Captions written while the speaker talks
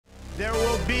There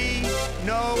will be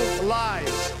no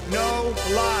lies. No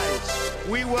lies.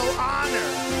 We will honor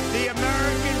the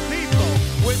American people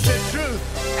with the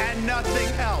truth and nothing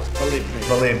else. Believe me.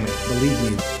 Believe me.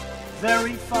 Believe me.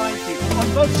 Very fine people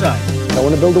on both sides. I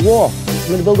want to build a wall. I'm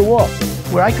going to build a wall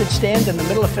where I could stand in the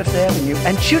middle of Fifth Avenue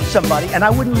and shoot somebody and I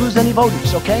wouldn't lose any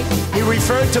voters, okay? He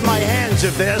referred to my hands.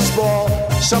 If they're small,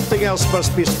 something else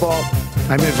must be small.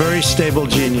 I'm a very stable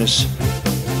genius.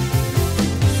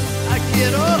 I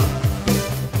get up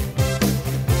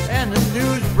and the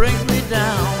news brings me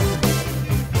down.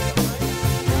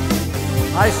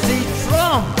 I see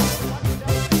Trump,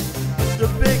 the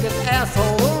biggest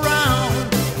asshole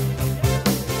around.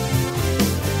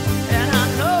 And I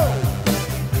know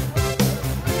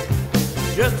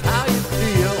just how you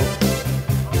feel.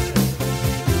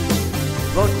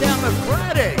 Vote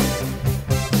Democratic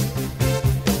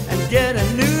and get a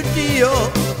new deal.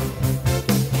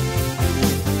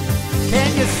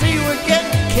 Can't you see we're getting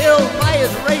killed by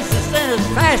his racist and his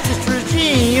fascist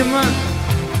regime?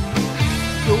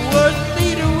 The worst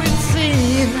leader we've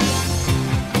seen.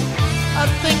 I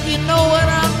think you know what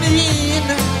I mean.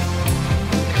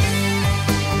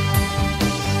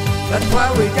 That's why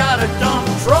we gotta dump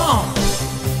Trump.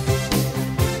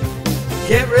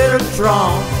 Get rid of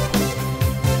Trump.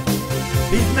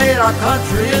 He's made our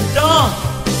country a dump.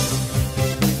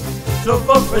 So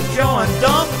vote for Joe and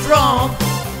dump Trump.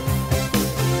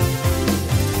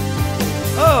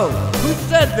 Oh, who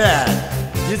said that?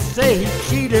 You say he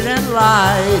cheated and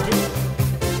lied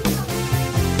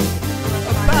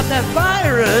about that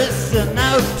virus, and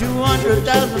now 200,000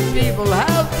 people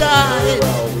have died.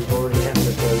 Well, we've already handled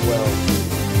it very well.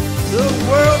 The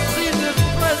world sees this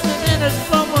president as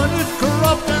someone who's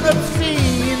corrupt and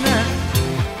obscene,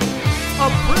 a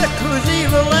prick who's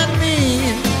evil and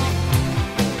mean.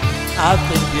 I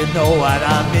think you know what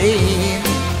I mean.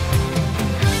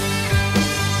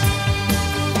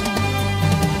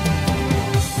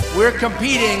 We're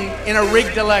competing in a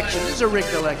rigged election. This is a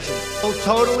rigged election. Will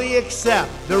totally accept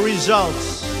the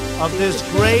results of this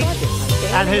great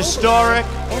and historic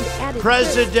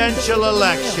presidential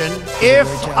election if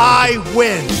I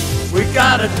win. We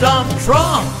gotta dump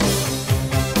Trump.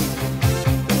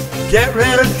 Get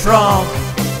rid of Trump.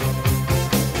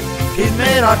 He's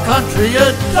made our country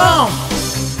a dump.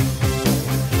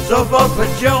 So vote for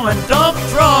Joe and dump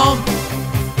Trump.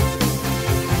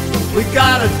 We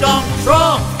gotta dump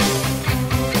Trump.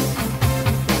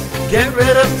 Get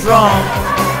rid of Trump.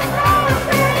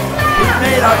 He's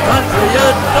made our country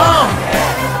a dump.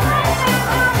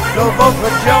 So vote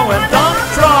for Joe and dump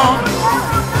Trump.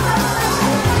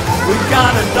 We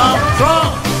gotta dump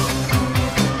Trump.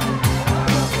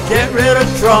 Get rid of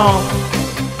Trump.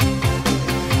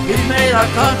 He's made our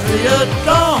country a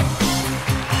dump.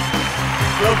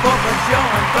 So vote for Joe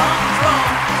and dump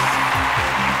Trump.